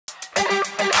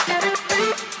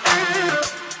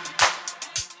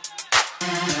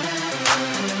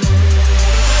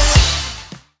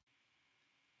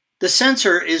The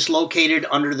sensor is located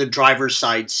under the driver's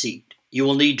side seat. You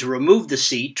will need to remove the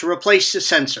seat to replace the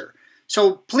sensor.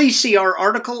 So please see our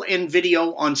article and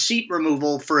video on seat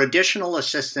removal for additional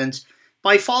assistance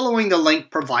by following the link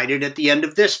provided at the end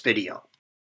of this video.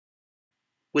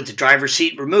 With the driver's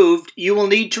seat removed, you will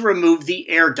need to remove the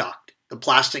air duct. The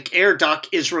plastic air duct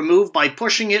is removed by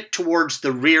pushing it towards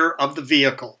the rear of the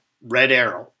vehicle, red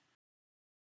arrow.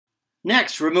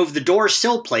 Next, remove the door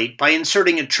sill plate by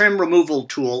inserting a trim removal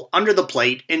tool under the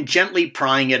plate and gently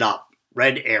prying it up,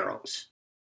 red arrows.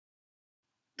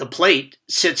 The plate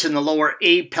sits in the lower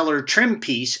A-pillar trim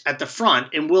piece at the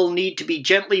front and will need to be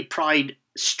gently pried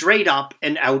straight up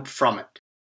and out from it.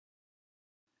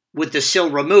 With the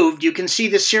sill removed, you can see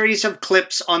the series of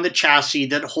clips on the chassis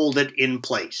that hold it in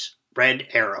place, red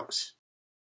arrows.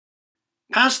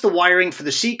 Pass the wiring for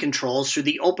the seat controls through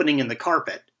the opening in the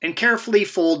carpet and carefully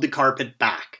fold the carpet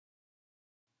back.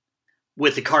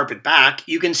 With the carpet back,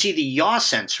 you can see the yaw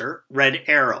sensor, red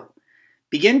arrow.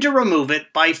 Begin to remove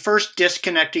it by first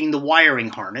disconnecting the wiring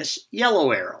harness,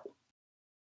 yellow arrow.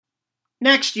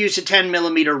 Next, use a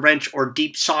 10mm wrench or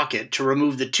deep socket to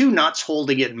remove the two nuts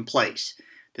holding it in place.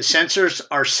 The sensors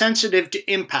are sensitive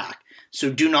to impact, so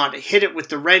do not hit it with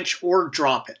the wrench or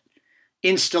drop it.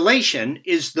 Installation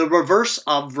is the reverse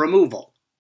of removal.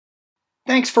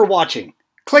 Thanks for watching.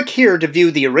 Click here to view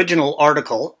the original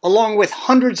article along with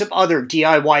hundreds of other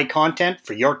DIY content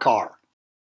for your car.